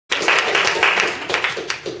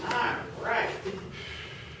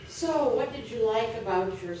So, what did you like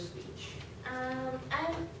about your speech?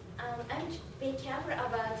 I'm being careful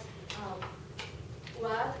about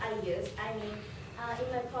what I use. I mean, in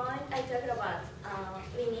my point, I talked about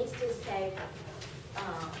we need to save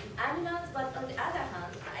animals, but on the other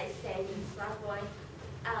hand, I said in some point,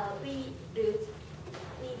 we lose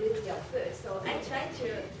their food. So I try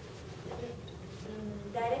to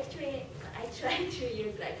directly, I try to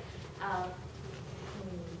use like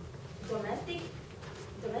domestic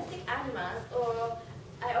animals, or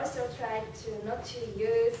I also try to not to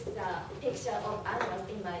use the picture of animals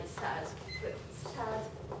in my third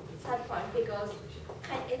point, because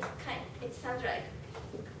it sounds like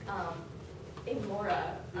immoral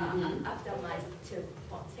after my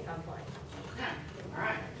second point. Okay, all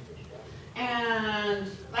right. And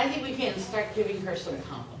I think we can start giving her some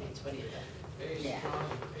compliments. What do you think? Very strong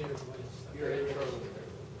and creative voice. Your intro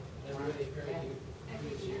was really very good.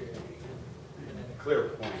 Clear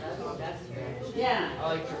point. Yeah. I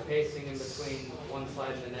liked your pacing in between one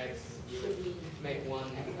slide and the next. You would make one,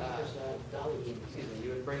 you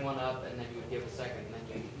would bring one up and then you would give a second and then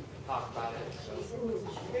you talk about it. So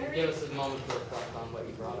give us a moment to reflect on what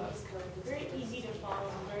you brought up. Very easy to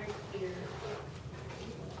follow, very clear.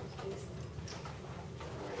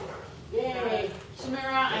 Yay.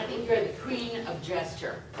 Sumire, I think you're the queen of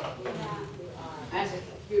gesture.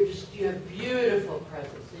 You have beautiful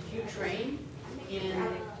presence. Did you train in?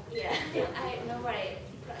 Yeah, I nobody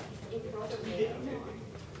improve me.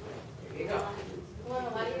 There you go. Well,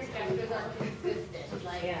 a lot of your gestures are consistent.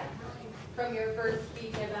 Like from your first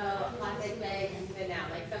speech about plastic bags to now,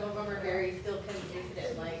 like some of them are very still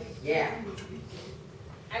consistent. Like I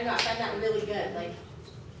don't know, I find that really good. Like.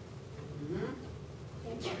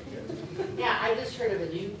 Yeah, I just heard of a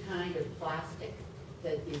new kind of plastic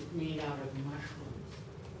that is made out of mushrooms,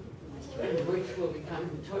 which will become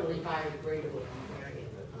totally biodegradable.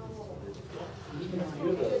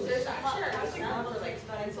 There's actually like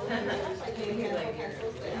pencils and stuff, like you can like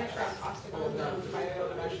pencils that have plastic on them,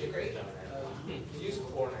 biodegradable. Use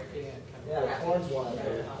corn, I can't. Yeah, corn's one of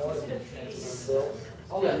them. Corn and silk.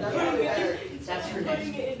 Oh, yeah, that's her next.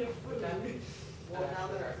 Putting it into food. Well, now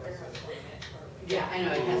that our experiments on it. Yeah, I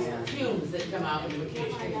know, it has fumes that come out when you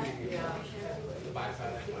occasionally. The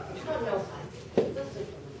backside.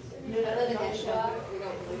 I live in Nashua. We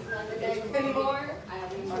don't use plastic bags anymore. I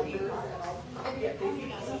have any markers.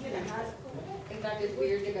 In fact, it's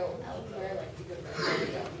weird to go elsewhere, like to go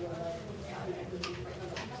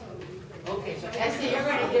Okay, so Esty, you're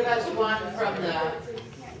going to give us one from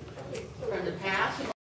the past.